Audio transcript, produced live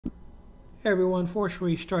Hey everyone, Force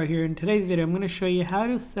Restart here. In today's video, I'm going to show you how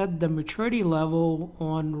to set the maturity level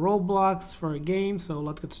on Roblox for a game. So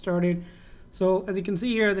let's get started. So as you can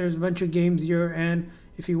see here, there's a bunch of games here, and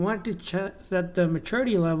if you want to set the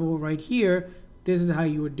maturity level right here, this is how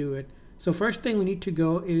you would do it. So first thing, we need to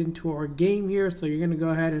go into our game here. So you're going to go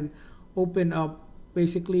ahead and open up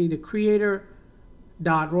basically the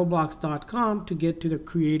creator.roblox.com to get to the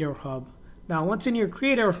Creator Hub. Now once in your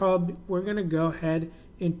Creator Hub, we're going to go ahead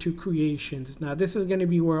into creations. Now this is going to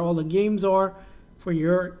be where all the games are for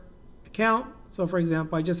your account. So for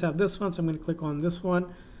example, I just have this one, so I'm going to click on this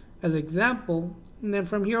one as example, and then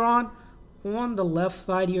from here on the left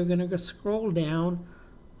side you're going to scroll down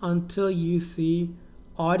until you see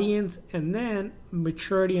audience and then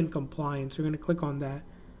maturity and compliance. You're going to click on that.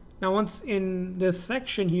 Now once in this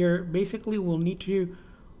section here, basically we'll need to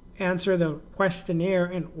answer the questionnaire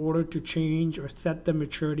in order to change or set the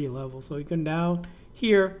maturity level. So you can down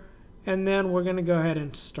here, and then we're going to go ahead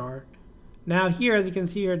and start. Now here, as you can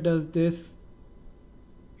see here, does this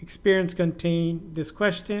experience contain this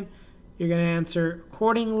question? You're going to answer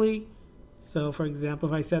accordingly. So for example,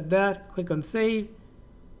 if I said that, click on save,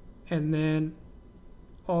 and then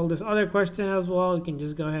all this other question as well, you can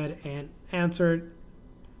just go ahead and answer it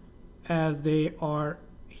as they are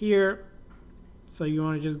here. So you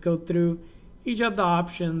want to just go through each of the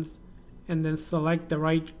options and then select the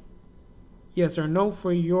right yes or no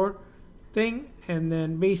for your thing, and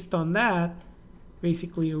then based on that,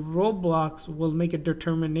 basically Roblox will make a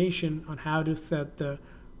determination on how to set the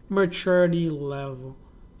maturity level.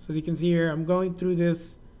 So you can see here, I'm going through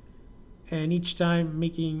this, and each time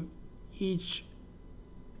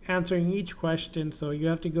answering each question. So you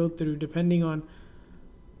have to go through depending on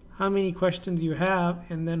how many questions you have,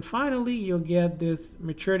 and then finally you'll get this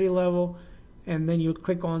maturity level, and then you'll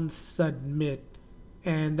click on submit,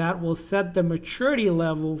 and that will set the maturity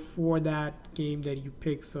level for that game that you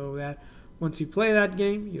pick, so that once you play that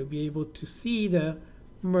game, you'll be able to see the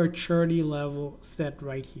maturity level set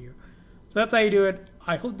right here. So that's how you do it.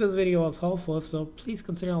 I hope this video was helpful. If so, please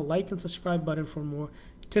consider a like and subscribe button for more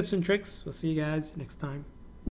tips and tricks. We'll see you guys next time.